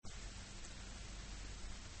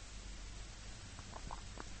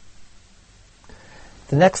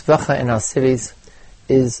The next bracha in our series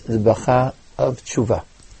is the bracha of tshuva.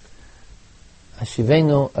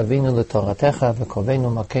 Hashivenu avinu l'toratecha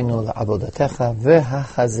v'kovenu makenu la'avodatecha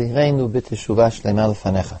v'hachazirenu b'teshuva shlema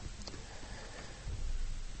l'fanecha.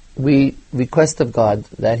 We request of God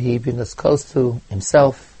that He bring us close to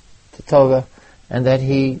Himself, to Torah, and that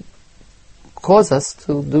He cause us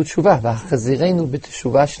to do tshuva. V'hachazirenu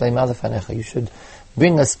b'teshuva shlema l'fanecha. You should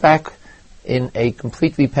bring us back in a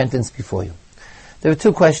complete repentance before You. There are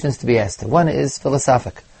two questions to be asked. One is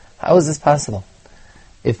philosophic. How is this possible?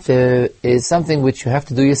 If there is something which you have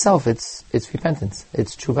to do yourself, it's repentance,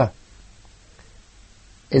 it's tshuva.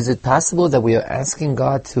 Is it possible that we are asking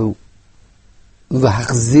God to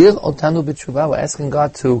v'hachzir otanu b'tshuva? We're asking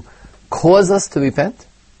God to cause us to repent?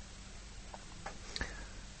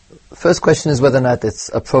 First question is whether or not it's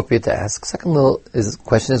appropriate to ask. Second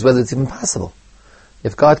question is whether it's even possible.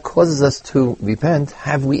 If God causes us to repent,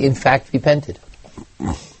 have we in fact repented?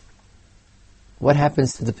 What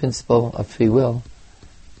happens to the principle of free will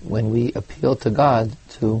when we appeal to God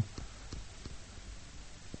to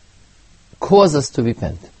cause us to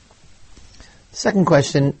repent? The second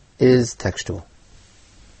question is textual.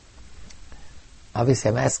 Obviously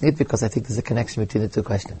I'm asking it because I think there's a connection between the two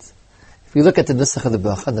questions. If we look at the nusach of the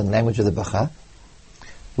bracha, the language of the bracha,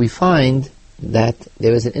 we find that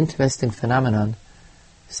there is an interesting phenomenon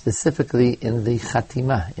specifically in the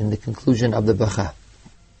chatima, in the conclusion of the bracha.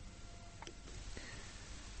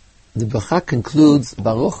 The bracha concludes,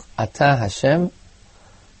 Baruch Atah Hashem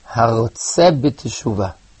Harotzeh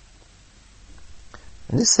B'Teshuva.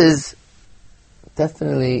 And this is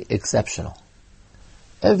definitely exceptional.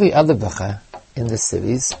 Every other bracha in this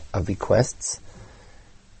series of requests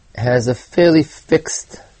has a fairly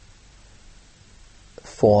fixed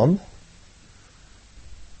form.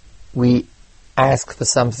 We ask for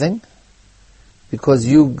something because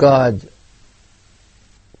You, God,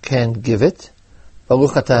 can give it.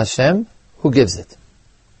 Baruch Atah Hashem, who gives it?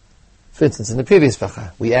 For instance, in the previous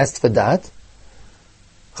bracha, we asked for dat,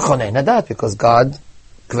 chonei nadat, because God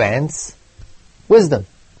grants wisdom.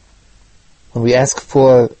 When we ask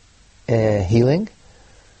for healing,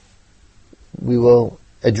 we will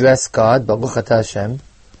address God, Baruch Atah Hashem,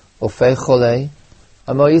 Ofei Cholei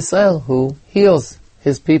Amo Yisrael, who heals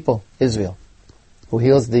His people, Israel, who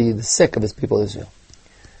heals the sick of His people, Israel.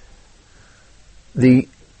 The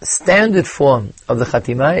standard form of the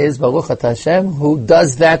Chatima is Baruch Atah Hashem, who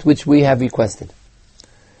does that which we have requested.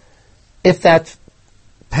 If that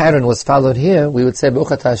pattern was followed here, we would say Baruch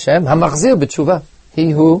Atah Hashem Hamachzir B'Tshuva, He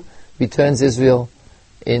who returns Israel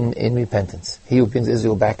in repentance, He who brings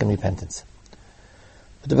Israel back in repentance.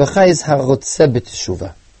 But the bracha is Harotzeh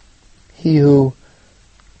B'Teshuva, He who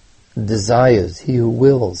desires, He who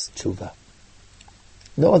wills tshuva.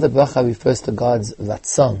 No other bracha refers to God's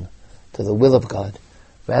ratzon, to the will of God,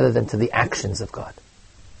 rather than to the actions of God.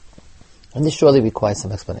 And this surely requires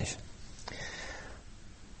some explanation.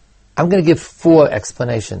 I'm going to give 4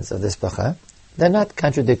 explanations of this bracha. They're not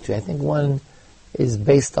contradictory. I think one is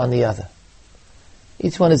based on the other.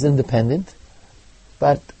 Each one is independent,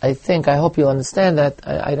 but I hope you'll understand that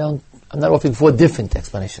I'm not offering 4 different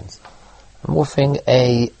explanations. I'm offering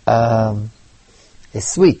a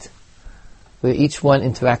suite where each one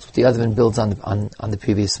interacts with the other and builds on the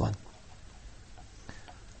previous one.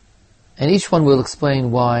 And each one will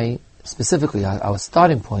explain why, specifically, our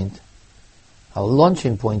starting point, our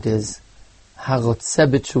launching point is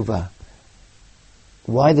Harotzeh B'Tshuva.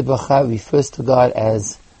 Why the bracha refers to God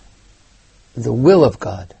as the will of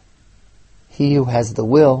God. He who has the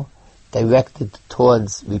will directed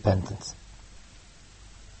towards repentance.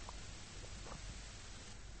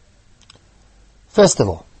 First of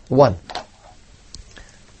all, 1.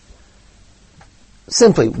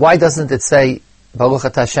 Simply, why doesn't it say Baruch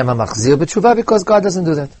Atah Hashem HaMachzir B'Tshuva? Because God doesn't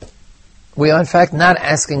do that. We are in fact not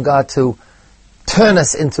asking God to turn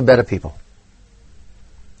us into better people.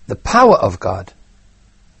 The power of God,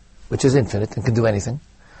 which is infinite and can do anything,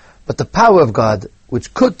 but the power of God,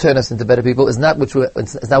 which could turn us into better people, is not what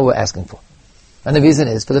we're asking for. And the reason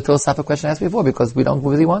is for the philosophical question I asked before, because we don't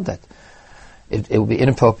really want that. It would be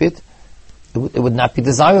inappropriate. It would not be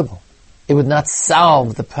desirable. It would not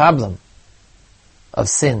solve the problem of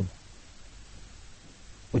sin,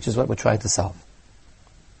 which is what we're trying to solve.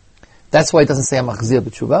 That's why it doesn't say Hamachzir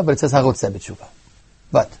B'Tshuva, but it says Harotzeh B'Tshuva.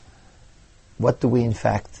 But what do we in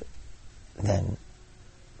fact then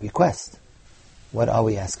request? What are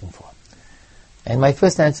we asking for? And my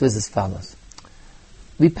first answer is as follows.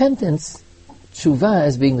 Repentance, tshuva,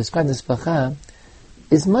 as being described in this bracha,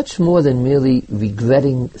 is much more than merely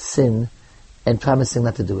regretting sin and promising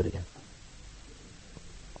not to do it again.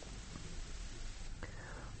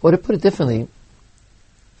 Or to put it differently,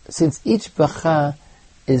 since each bracha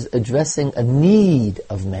is addressing a need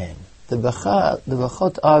of man, the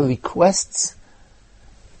brachot are requests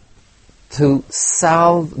to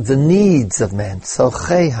solve the needs of man,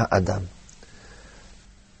 tzorchei ha'adam.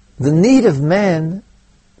 The need of man,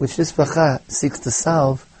 which this bracha seeks to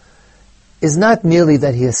solve, is not merely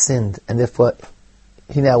that he has sinned, and therefore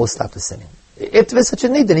he now will stop the sinning. If there is such a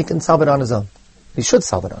need, then he can solve it on his own. He should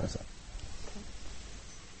solve it on his own.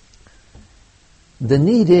 The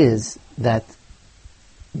need is that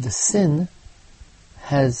the sin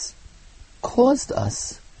has caused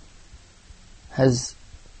us, has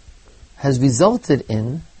resulted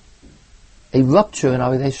in a rupture in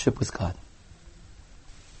our relationship with God.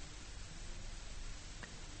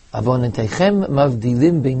 Avonetechem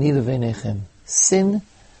mavdilim beini levenechem. Sin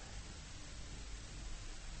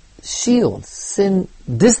shields, sin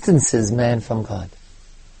distances man from God.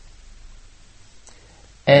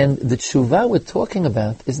 And the tshuva we're talking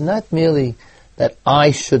about is not merely that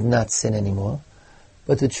I should not sin anymore,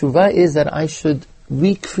 but the tshuva is that I should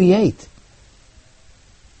recreate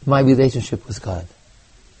my relationship with God.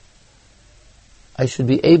 I should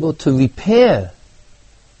be able to repair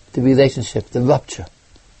the relationship, the rupture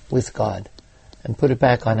with God, and put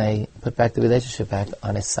back the relationship back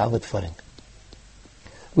on a solid footing.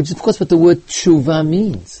 Which is, of course, what the word tshuva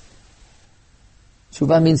means.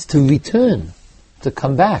 Tshuva means to return, to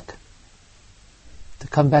come back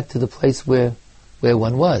to the place where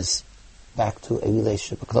one was, back to a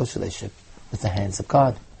relationship, a close relationship with the hands of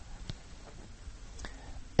God.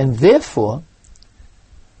 And therefore,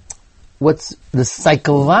 what's the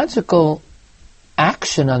psychological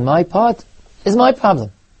action on my part is my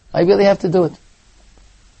problem. I really have to do it.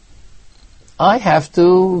 I have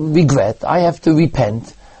to regret, I have to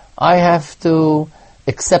repent, I have to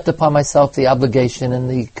accept upon myself the obligation and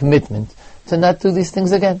the commitment to not do these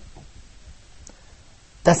things again.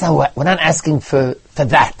 That's not we're not asking for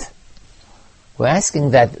that. We're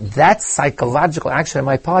asking that psychological action on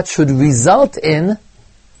my part should result in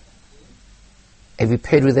a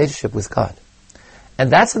repaired relationship with God.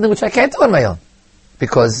 And that's something which I can't do on my own.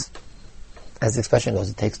 Because, as the expression goes,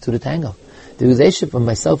 it takes two to tango. The relationship of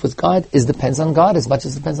myself with God depends on God as much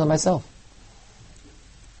as it depends on myself.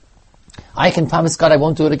 I can promise God I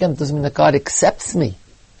won't do it again. It doesn't mean that God accepts me.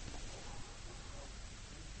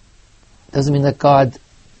 It doesn't mean that God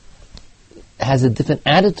has a different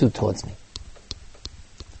attitude towards me.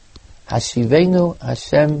 Hashivenu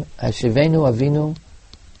Hashem, Hashivenu Avinu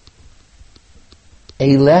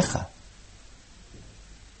Eilecha.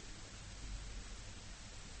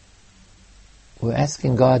 We're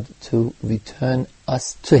asking God to return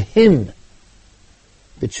us to Him.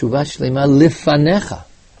 B'tshuva shlema lifanecha.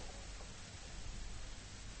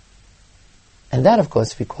 And that, of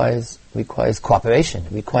course, requires cooperation,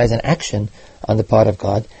 requires an action on the part of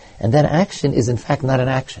God. And that action is, in fact, not an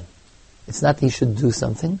action. It's not that He should do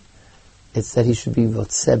something. It's that He should be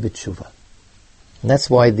rotzeh b'tshuva. And that's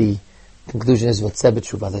why the conclusion is rotzeh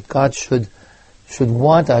b'tshuva, that God should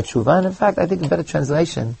want our tshuva. And in fact, I think a better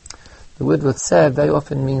translation, the word rotzeh very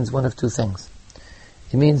often means one of two things.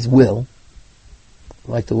 It means will,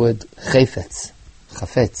 like the word chafetz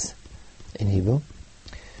in Hebrew.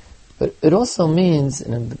 But it also means,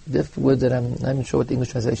 and a difficult word that I'm not even sure what the English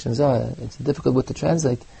translations are, it's a difficult word to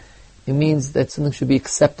translate, it means that something should be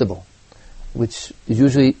acceptable, which is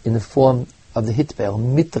usually in the form of the hitbel,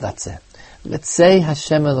 mitratzeh. Let's say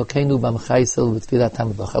Hashem Elokeinu b'amcha Yisrael v'tfilat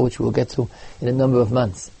ha'bracha, which we'll get to in a number of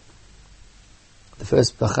months. The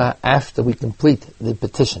first bracha after we complete the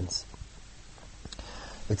petitions.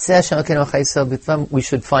 Let's say Hashem Elokeinu b'amcha Yisrael, we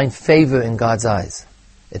should find favor in God's eyes.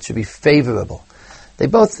 It should be favorable. They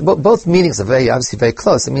both meanings are obviously very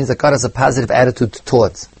close. It means that God has a positive attitude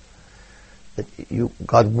towards. That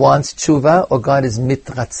God wants tshuva, or God is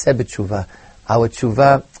mitratzeh b'tshuva. Our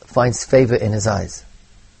tshuva finds favor in His eyes.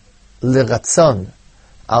 L'ratzon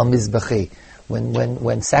al mizbechi.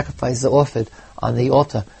 When sacrifices are offered on the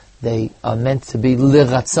altar, they are meant to be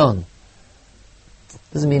l'ratzon.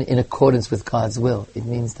 Doesn't mean in accordance with God's will. It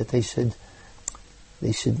means that they should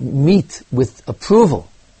meet with approval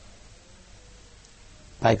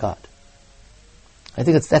by God. I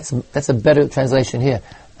think that's a better translation here.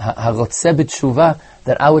 Harotzeh b'tshuva,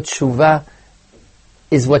 that our tshuva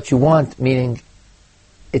is what you want, meaning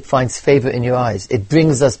it finds favor in your eyes. It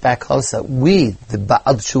brings us back closer. The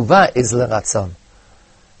Ba'al tshuva is l'ratzon.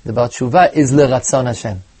 The Ba'al tshuva is l'ratzon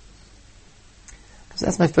Hashem. So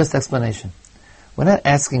that's my first explanation. We're not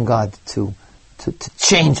asking God to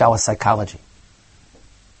change our psychology,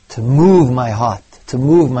 to move my heart, to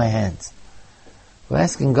move my hands. We're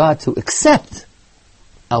asking God to accept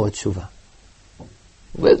our tshuva.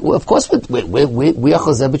 Of course, we are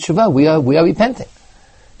chozeh b'tshuva. We are repenting.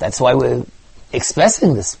 That's why we're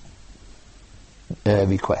expressing this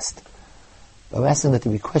request. But we're asking that the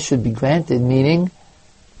request should be granted, meaning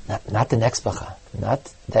not the next bracha,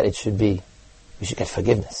 not that it should be, we should get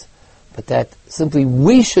forgiveness, but that simply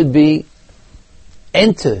we should be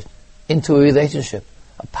entered into a relationship,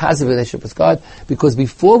 a positive relationship with God, because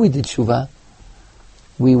before we did tshuva,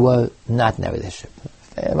 we were not in that relationship.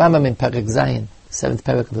 Rambam in Perek Zayin, 7th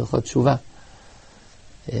Perek of Hilchot Tshuva,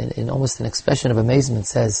 in almost an expression of amazement,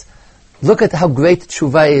 says, look at how great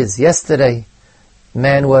tshuva is. Yesterday,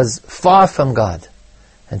 man was far from God,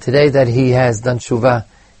 and today that he has done tshuva,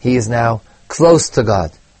 he is now close to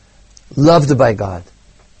God, loved by God,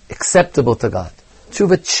 acceptable to God.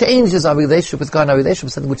 Tshuva changes our relationship with God and our relationship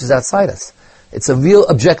with something which is outside us. It's a real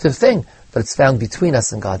objective thing, but it's found between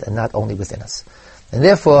us and God and not only within us. And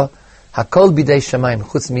therefore, Hakol bidei shamayim,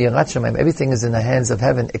 chutz miyirat shamayim, everything is in the hands of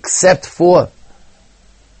heaven except for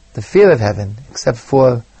the fear of heaven, except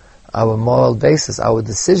for our moral basis, our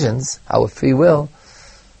decisions, our free will.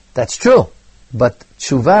 That's true. But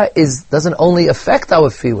tshuva doesn't only affect our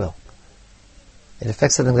free will. It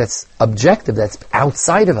affects something that's objective, that's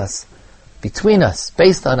outside of us, between us,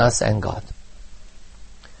 based on us and God.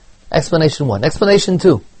 Explanation 1. Explanation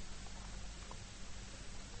 2.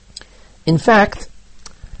 In fact,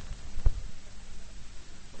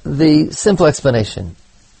 the simple explanation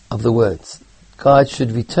of the words, God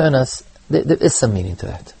should return us, there is some meaning to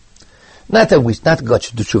that. Not God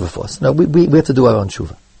should do tshuva for us. No, we have to do our own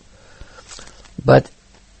tshuva. But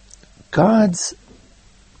God's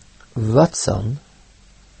ratzon,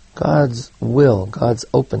 God's will, God's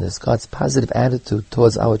openness, God's positive attitude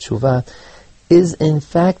towards our tshuva is in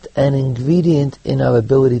fact an ingredient in our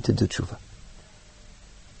ability to do tshuva.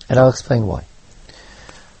 And I'll explain why.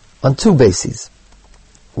 On 2 bases.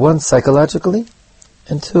 1 psychologically,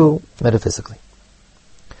 and 2 metaphysically.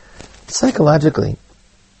 Psychologically,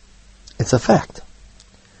 it's a fact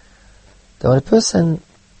that when a person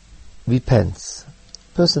repents,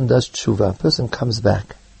 a person does tshuva, a person comes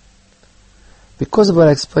back, because of what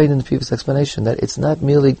I explained in the previous explanation, that it's not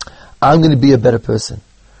merely, I'm going to be a better person,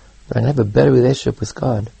 but I'm going to have a better relationship with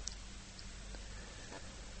God.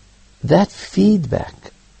 That feedback,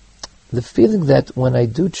 the feeling that when I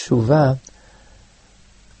do tshuva,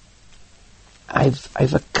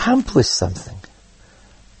 I've accomplished something.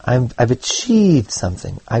 I've achieved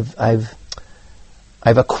something. I've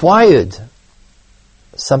acquired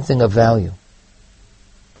something of value.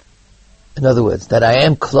 In other words, that I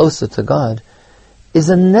am closer to God is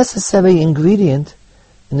a necessary ingredient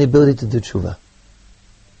in the ability to do tshuva.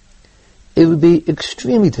 It would be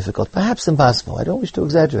extremely difficult, perhaps impossible. I don't wish to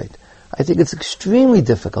exaggerate. I think it's extremely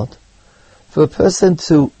difficult for a person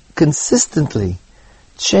to consistently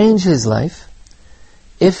change his life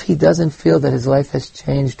if he doesn't feel that his life has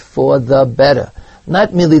changed for the better.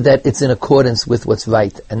 Not merely that it's in accordance with what's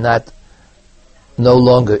right and not no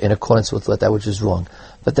longer in accordance with that which is wrong,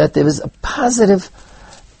 but that there is a positive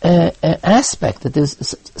aspect, that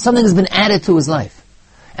there's something has been added to his life.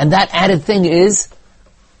 And that added thing is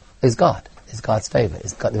God, is God's favor,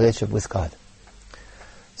 is the relationship with God.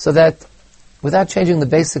 So that, without changing the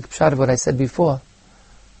basic pshat of what I said before,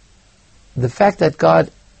 the fact that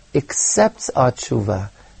God accepts our tshuva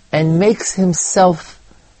and makes himself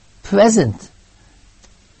present,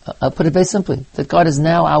 I'll put it very simply, that God is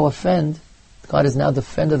now our friend, God is now the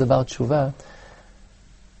friend of the Baal Tshuva,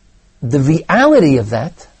 the reality of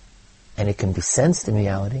that, and it can be sensed in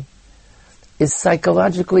reality, is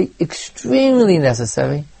psychologically extremely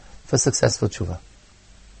necessary for successful tshuva.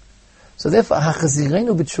 So therefore,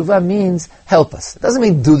 hachazirenu b'tshuva means help us. It doesn't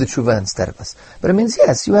mean do the tshuva instead of us. But it means,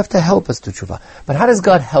 yes, you have to help us do tshuva. But how does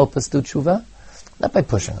God help us do tshuva? Not by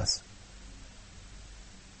pushing us,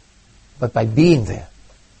 but by being there.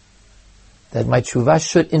 That my tshuva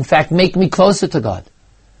should, in fact, make me closer to God.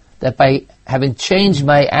 That by having changed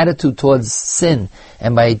my attitude towards sin,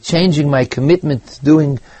 and by changing my commitment to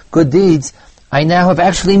doing good deeds, I now have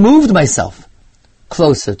actually moved myself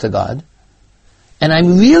closer to God. And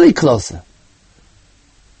I'm really closer.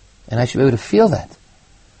 And I should be able to feel that.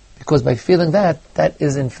 Because by feeling that, that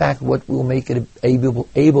is in fact what will make it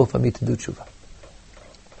able for me to do tshuva.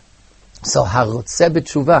 So, harotzeh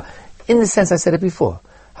b'tshuva, in the sense I said it before,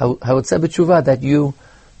 harotzeh b'tshuva, that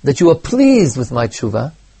you are pleased with my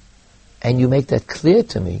tshuva, and you make that clear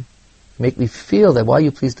to me, make me feel that while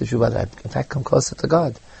you pleased with tshuva, that I in fact come closer to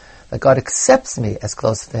God, that God accepts me as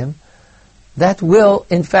close to Him, that will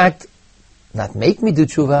in fact not make me do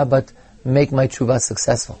tshuva, but make my tshuva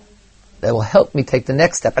successful. that will help me take the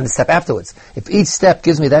next step and the step afterwards. If each step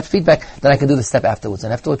gives me that feedback, then I can do the step afterwards.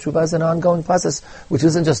 And after all, tshuva is an ongoing process, which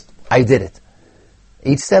isn't just, I did it.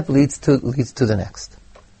 Each step leads to the next.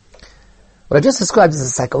 What I just described is a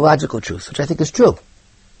psychological truth, which I think is true,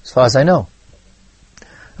 as far as I know.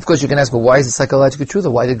 Of course, you can ask, well, why is it psychological truth,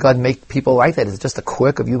 or why did God make people like that? Is it just a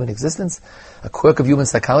quirk of human existence? A quirk of human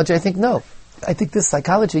psychology? I think no. I think this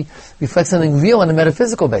psychology reflects something real on a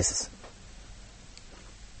metaphysical basis.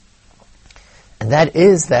 And that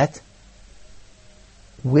is that,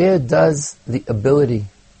 where does the ability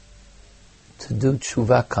to do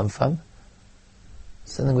tshuva come from?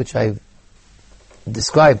 Something which I've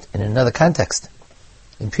described in another context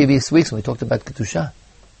in previous weeks when we talked about Kedusha.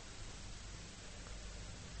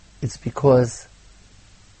 It's because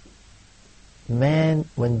man,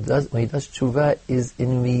 when he does tshuva, is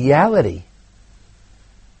in reality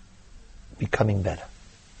becoming better,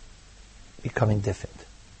 becoming different.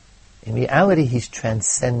 In reality, he's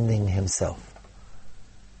transcending himself.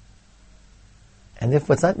 And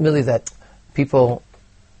therefore, it's not merely that people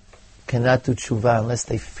cannot do tshuva unless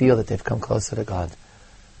they feel that they've come closer to God.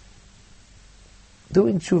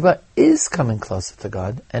 Doing tshuva is coming closer to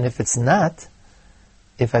God, and if it's not,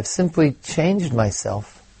 if I've simply changed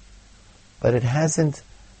myself, but it hasn't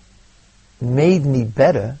made me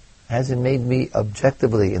better, hasn't made me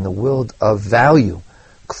objectively in the world of value,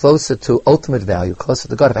 closer to ultimate value, closer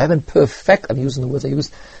to God. If I haven't I'm using the words I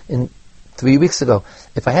used 3 weeks ago.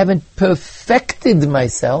 If I haven't perfected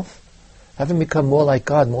myself, haven't become more like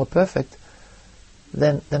God, more perfect,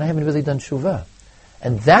 then I haven't really done tshuva.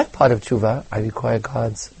 And that part of tshuva, I require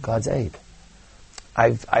God's aid.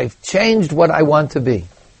 I've changed what I want to be.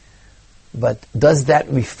 But does that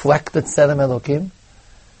reflect the Tzedem Elokim?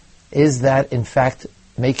 Is that, in fact,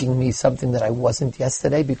 making me something that I wasn't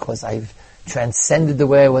yesterday because I've transcended the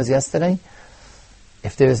way I was yesterday?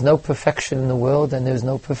 If there is no perfection in the world, then there is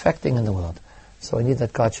no perfecting in the world. So I need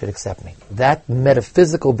that God should accept me. That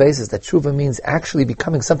metaphysical basis, that tshuva means actually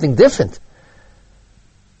becoming something different.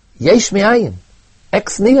 Yesh me'ayin,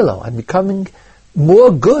 ex nihilo. I'm becoming more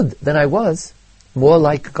good than I was, more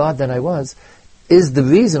like God than I was, is the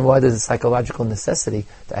reason why there's a psychological necessity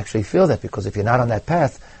to actually feel that, because if you're not on that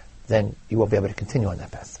path, then you won't be able to continue on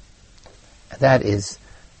that path. And that is,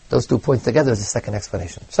 those 2 points together is the second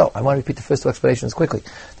explanation. So, I want to repeat the first two explanations quickly.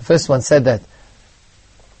 The first one said that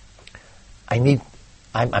I'm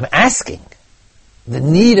asking, the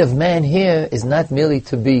need of man here is not merely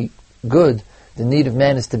to be good, the need of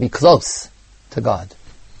man is to be close to God.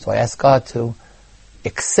 So I ask God to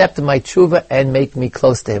accept my tshuva and make me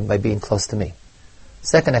close to Him by being close to me.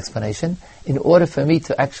 Second explanation, in order for me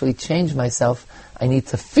to actually change myself, I need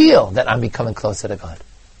to feel that I'm becoming closer to God.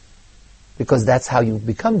 Because that's how you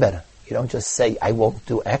become better. You don't just say, I won't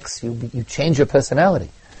do X, you change your personality.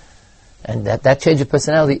 And that change of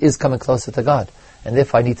personality is coming closer to God. And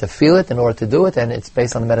therefore I need to feel it in order to do it, and it's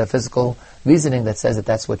based on the metaphysical reasoning that says that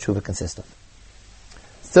that's what tshuva consists of.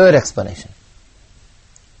 Third explanation.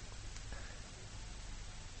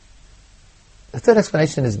 The third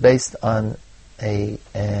explanation is based on a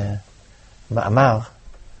ma'amar,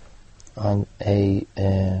 on a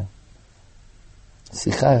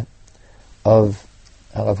sikha of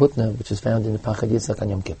Harav Hutner, which is found in the Pachad Yitzhak on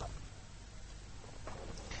Yom Kippur.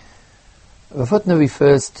 Rav Hutner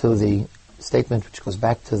refers to the statement which goes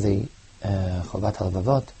back to the Chovat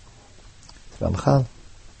HaLevavot, Ramchal,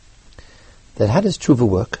 that how does tshuva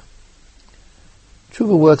work?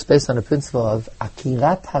 Tshuva works based on the principle of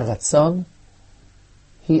akirat haratzon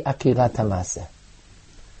hi akirat hamaseh.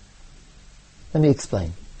 Let me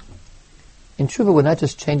explain. In tshuva, we're not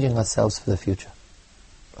just changing ourselves for the future.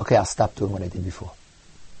 Okay, I'll stop doing what I did before.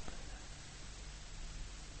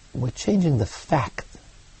 We're changing the fact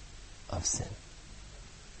of sin.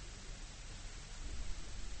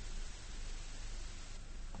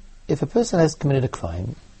 If a person has committed a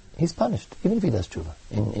crime, he's punished, even if he does tshuva,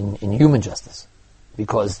 in human justice,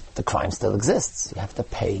 because the crime still exists. You have to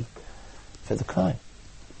pay for the crime.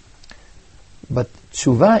 But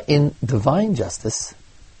tshuva in divine justice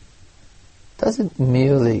doesn't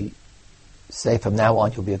merely say from now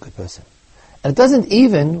on you'll be a good person. And it doesn't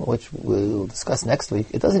even, which we'll discuss next week,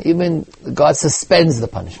 it doesn't even, God suspends the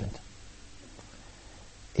punishment.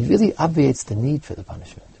 It really obviates the need for the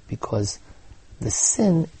punishment, because the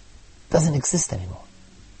sin doesn't exist anymore.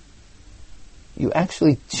 You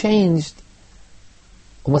actually changed,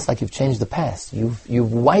 almost like you've changed the past.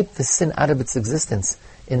 You've wiped the sin out of its existence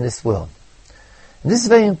in this world. And this is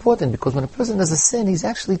very important, because when a person does a sin, he's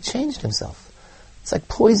actually changed himself. It's like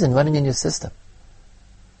poison running in your system.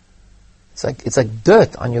 It's like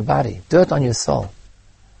dirt on your body, dirt on your soul.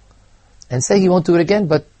 And say he won't do it again,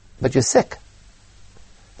 but but you're sick.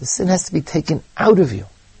 The sin has to be taken out of you,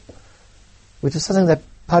 which is something that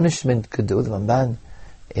punishment could do. The Ramban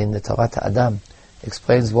in the Torah Adam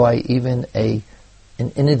explains why even an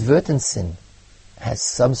inadvertent sin has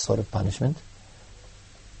some sort of punishment,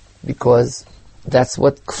 because that's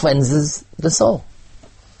what cleanses the soul.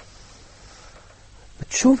 But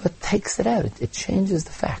tshuva takes it out. It changes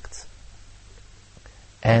the facts.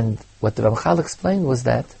 And what the Ramchal explained was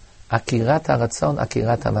that akirat haratzon,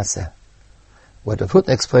 akirat hamaseh. What the Hutner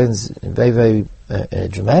explains very, very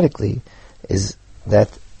dramatically is that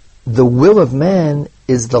the will of man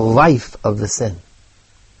is the life of the sin.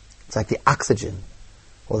 It's like the oxygen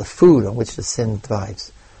or the food on which the sin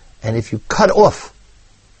thrives. And if you cut off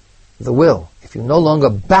the will, if you no longer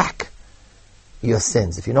back your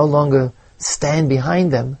sins, if you no longer stand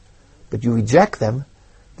behind them, but you reject them,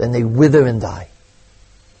 then they wither and die.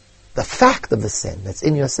 The fact of the sin that's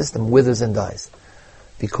in your system withers and dies,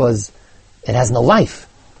 because it has no life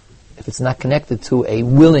if it's not connected to a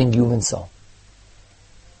willing human soul.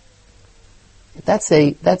 That's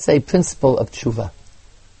a principle of tshuva.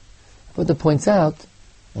 Buddha points out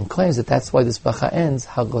and claims that that's why this bracha ends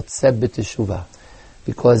harotzeh b'teshuva,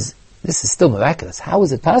 because this is still miraculous. How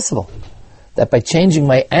is it possible that by changing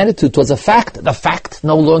my attitude towards a fact, the fact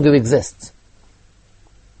no longer exists?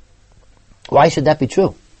 Why should that be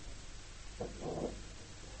true?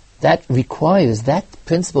 That requires that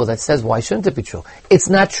principle that says, why shouldn't it be true? It's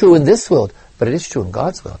not true in this world, but it is true in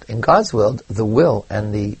God's world. In God's world, the will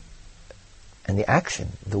and the action,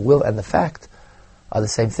 the will and the fact, are the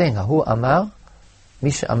same thing. Hahu amar,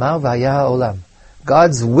 misha amar v'haya olam.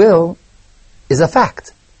 God's will is a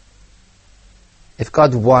fact. If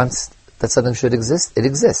God wants that something should exist, it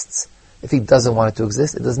exists. If He doesn't want it to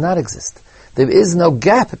exist, it does not exist. There is no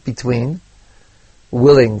gap between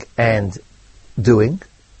willing and doing,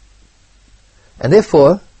 and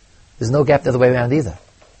therefore, there's no gap the other way around either.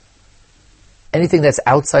 Anything that's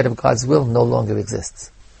outside of God's will no longer exists.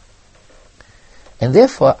 And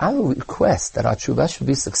therefore, our request that our tshuva should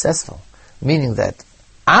be successful, meaning that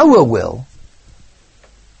our will,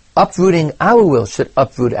 uprooting our will should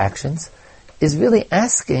uproot actions, is really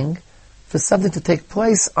asking for something to take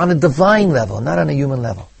place on a divine level, not on a human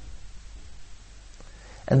level.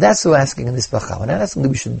 And that's what we're asking in this bracha. We're not asking that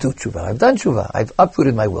we should do tshuva. I've done tshuva. I've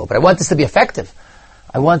uprooted my will. But I want this to be effective.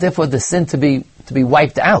 I want, therefore, the sin to be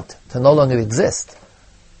wiped out, to no longer exist.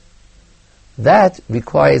 That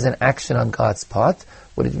requires an action on God's part.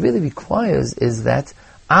 What it really requires is that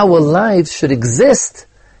our lives should exist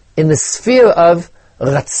in the sphere of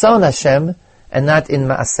Ratzon Hashem and not in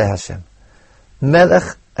Maaseh Hashem.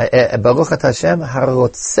 Melech, Baruch Atah Hashem,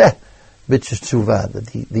 harotzeh b'teshuva.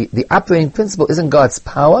 The operating principle isn't God's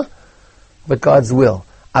power, but God's will.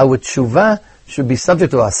 Our tshuva should be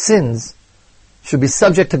subject to our sins, should be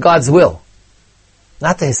subject to God's will,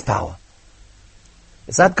 not to His power.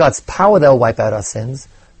 It's not God's power that will wipe out our sins,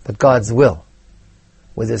 but God's will.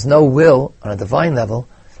 Where there's no will on a divine level,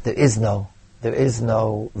 there is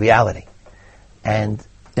no reality. And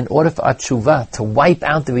in order for our tshuva to wipe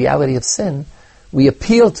out the reality of sin, we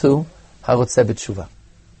appeal to harotzeh b'teshuva.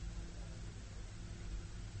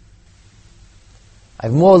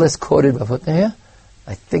 I've more or less quoted Rav Hutner here.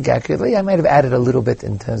 I think accurately. I might have added a little bit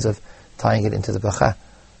in terms of tying it into the bracha.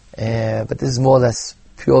 But this is more or less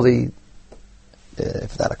purely,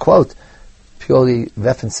 if not a quote, purely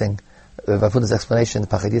referencing Rav Hutner's explanation in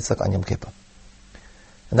Pachad Yitzchak on Yom Kippur.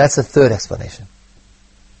 And that's the third explanation.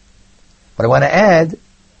 What I want to add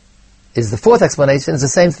is the fourth explanation is the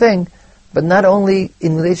same thing, but not only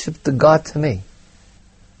in relationship to God to me.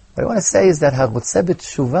 What I want to say is that harotzeh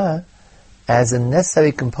b'teshuva as a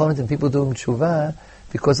necessary component in people doing tshuva,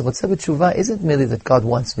 because harotzeh b'teshuva isn't merely that God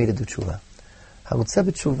wants me to do tshuva. Harotzeh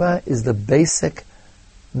b'teshuva is the basic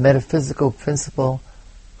metaphysical principle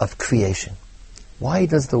of creation. Why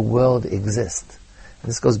does the world exist? And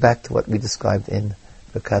this goes back to what we described in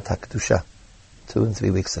Birkat HaKedusha 2 and 3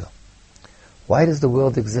 weeks ago. Why does the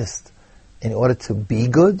world exist? In order to be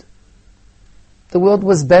good? The world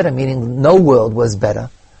was better, meaning no world was better.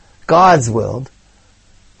 God's world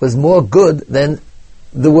was more good than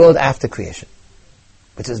the world after creation,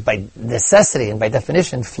 which is by necessity and by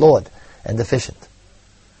definition flawed and deficient.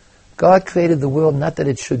 God created the world not that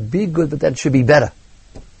it should be good, but that it should be better.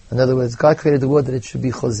 In other words, God created the world that it should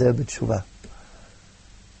be chozeh b'teshuva.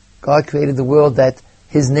 God created the world that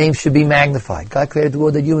His name should be magnified. God created the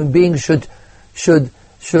world that human beings should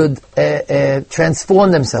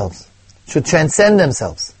transform themselves, should transcend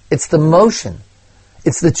themselves. It's the motion,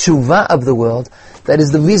 it's the tshuva of the world that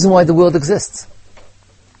is the reason why the world exists.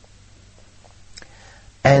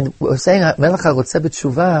 And we're saying, Melech HaRotzeh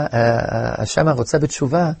B'Teshuvah, Hashem HaRotzeh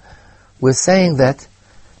B'Teshuvah, we're saying that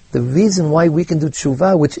the reason why we can do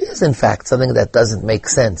tshuva, which is in fact something that doesn't make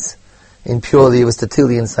sense in purely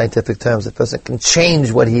Aristotelian scientific terms, a person can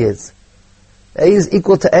change what he is. A is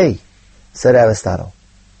equal to A, said Aristotle.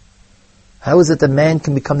 How is it that man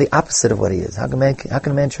can become the opposite of what he is? How can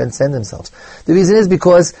a man transcend themselves? The reason is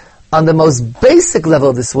because on the most basic level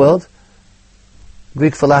of this world,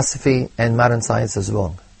 Greek philosophy and modern science is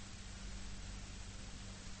wrong.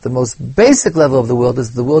 The most basic level of the world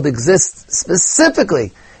is the world exists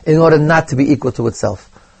specifically in order not to be equal to itself,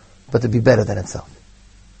 but to be better than itself.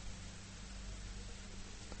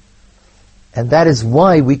 And that is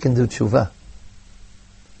why we can do tshuva.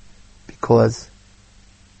 Because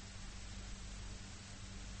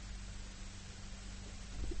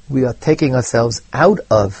we are taking ourselves out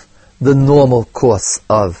of the normal course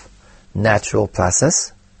of natural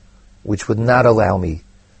process, which would not allow me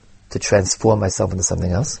to transform myself into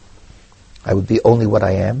something else. I would be only what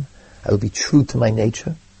I am. I would be true to my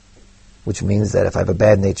nature, which means that if I have a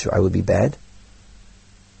bad nature, I would be bad.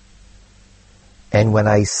 And when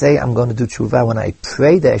I say I'm going to do tshuva, when I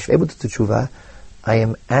pray that I should be able to do tshuva, I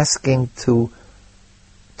am asking to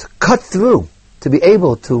cut through, to be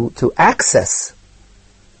able to access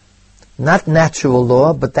not natural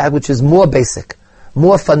law, but that which is more basic,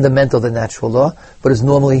 more fundamental than natural law, but is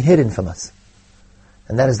normally hidden from us.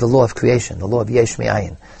 And that is the law of creation, the law of Yesh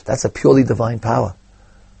Me'ayin. That's a purely divine power,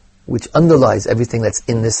 which underlies everything that's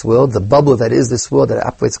in this world. The bubble that is this world, that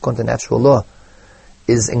operates according to natural law,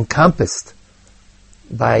 is encompassed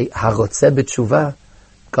by HaRotzeh B'Teshuvah.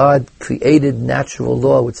 God created natural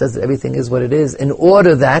law, which says that everything is what it is, in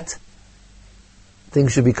order that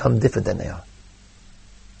things should become different than they are.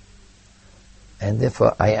 And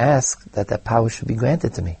therefore I ask that power should be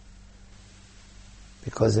granted to me.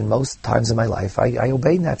 Because in most times of my life, I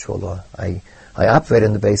obey natural law. I operate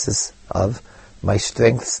on the basis of my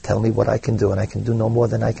strengths tell me what I can do, and I can do no more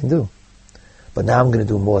than I can do. But now I'm going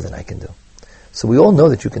to do more than I can do. So we all know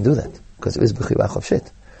that you can do that, because there is b'chira chofshit,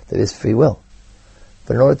 there is free will.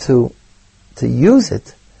 But in order to use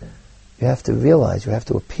it, you have to realize, you have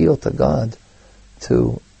to appeal to God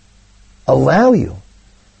to allow you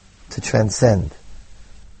to transcend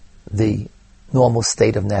the normal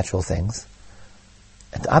state of natural things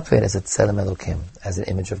and to operate as a tselem Elokim, as an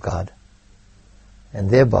image of God, and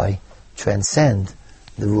thereby transcend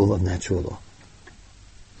the rule of natural law.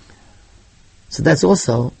 So that's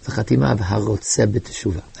also the Chatima of HaRotzeh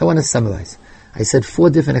B'Teshuvah. I want to summarize. I said 4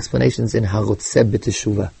 different explanations in HaRotzeh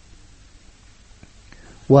B'Teshuvah.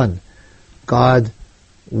 1, God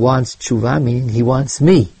wants tshuva, meaning He wants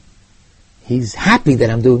me. He's happy that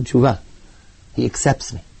I'm doing tshuva. He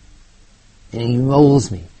accepts me. And He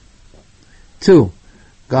molds me. 2,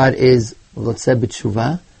 God is Rotzeh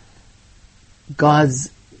B'Teshuvah. God's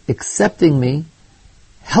accepting me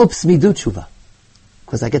helps me do tshuva,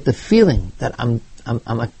 because I get the feeling that I'm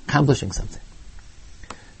accomplishing something.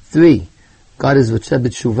 3, God is Rotzeh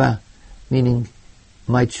B'Teshuvah, meaning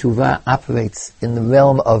my tshuva operates in the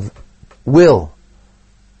realm of will,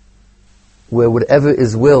 where whatever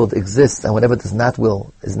is willed exists, and whatever does not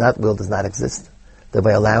will, does not exist,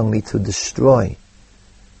 thereby allowing me to destroy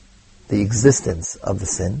the existence of the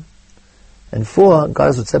sin. And 4, God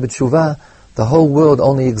is Rotzeh B'Teshuvah, the whole world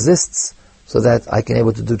only exists so that I can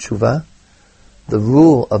able to do tshuva. The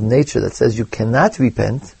rule of nature that says you cannot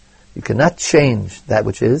repent, you cannot change that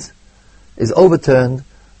which is overturned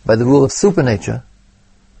by the rule of supernature,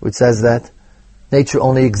 which says that nature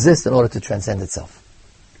only exists in order to transcend itself.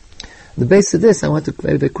 The base of this, I want to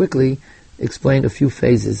very, very quickly explain a few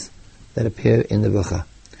phases that appear in the bracha.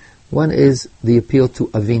 One is the appeal to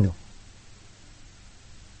Avinu.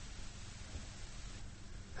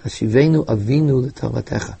 Hashivenu Avinu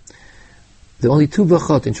l'Toratecha. There are only 2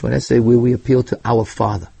 brachot in Shemona Esrei where we appeal to our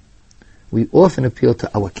Father. We often appeal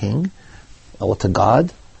to our King, or to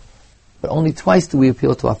God, but only twice do we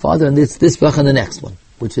appeal to our Father, and it's this bracha and the next one,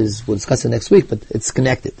 which is, we'll discuss it next week, but it's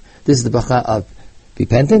connected. This is the bracha of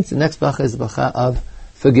repentance, the next bracha is the bracha of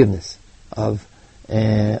forgiveness, of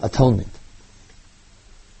atonement.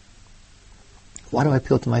 Why do I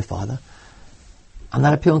appeal to my Father? I'm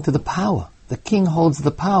not appealing to the power. The King holds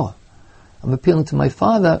the power. I'm appealing to my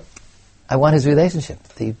Father. I want His relationship.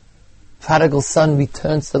 The prodigal son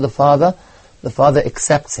returns to the Father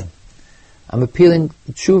accepts him. I'm appealing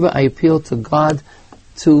to tshuva, I appeal to God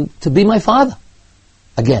to be my Father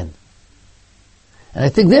again. And I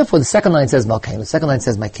think therefore the second line says Malkeinu, the second line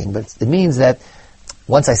says my King, but it means that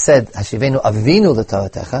once I said Hashivenu Avinu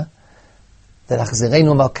l'Toratecha, that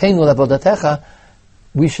Achzirenu Malkeinu l'Avodatecha,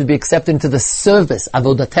 we should be accepted into the service,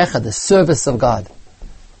 Avodatecha, the service of God.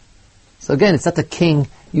 So again, it's not the king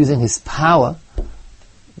using his power,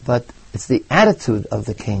 but it's the attitude of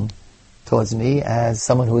the king towards me as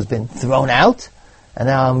someone who has been thrown out, and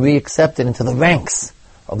now I'm reaccepted into the ranks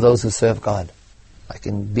of those who serve God. I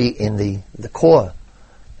can be in the corps,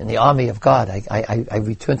 in the army of God. I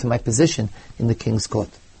return to my position in the king's court.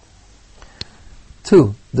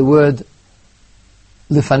 2, the word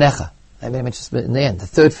lifanecha. I may mention in the end, the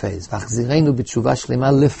third phrase. V'achzirenu b'tshuva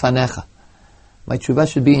shlema lifanecha. My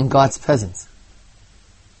tshuva should be in God's presence.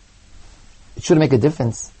 It shouldn't make a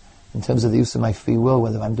difference in terms of the use of my free will,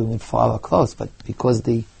 whether I'm doing it far or close, but because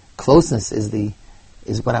the closeness is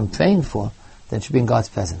what I'm praying for, then it should be in God's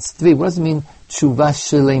presence. 3, what does it mean, tshuva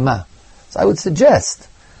shlema? So I would suggest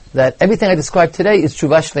that everything I described today is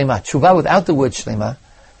tshuva shlema. Tshuva without the word shlema,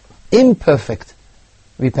 imperfect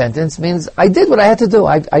repentance, means I did what I had to do.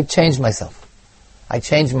 I changed myself. I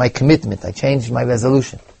changed my commitment. I changed my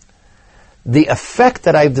resolution. The effect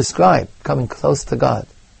that I've described, coming close to God,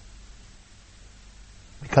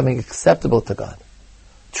 becoming acceptable to God,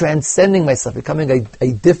 transcending myself, becoming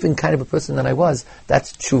a different kind of a person than I was,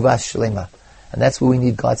 that's tshuva shlema. And that's where we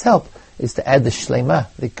need God's help, is to add the shlema,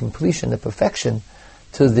 the completion, the perfection,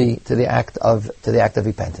 to the act of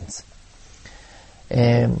repentance.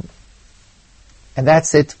 And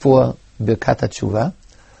that's it for Birkat HaTshuva.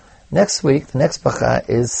 Next week, the next bracha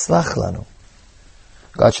is Slach Lanu.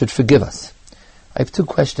 God should forgive us. I have 2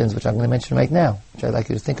 questions which I'm going to mention right now, which I'd like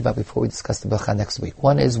you to think about before we discuss the bracha next week.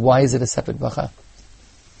 One is, why is it a separate bracha?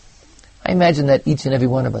 I imagine that each and every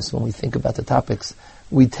one of us, when we think about the topics,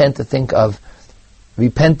 we tend to think of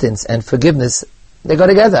repentance and forgiveness. They go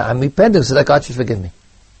together. I'm repentant so that God should forgive me.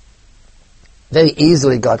 Very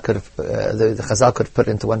easily God could have, the Chazal could have put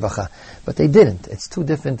it into one bracha. But they didn't. It's 2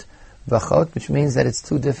 different brachot, which means that it's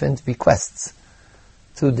 2 different requests.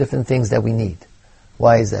 2 different things that we need.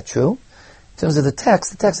 Why is that true? In terms of the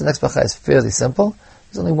text of the next bracha is fairly simple.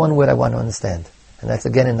 There's only one word I want to understand. And that's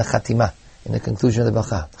again in the Chatima, in the conclusion of the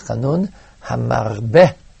bracha. Chanun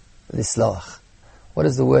hamarbeh lisloach. What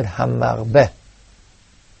is the word hamarbeh?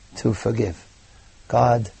 To forgive.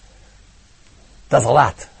 God does a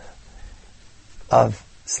lot of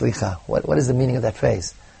slicha. What is the meaning of that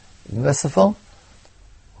phrase? Merciful,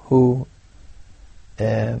 who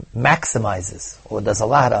maximizes or does a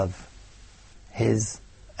lot of his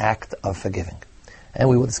act of forgiving. And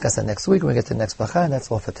we will discuss that next week when we get to the next bracha, and that's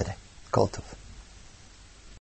all for today. Kol tov.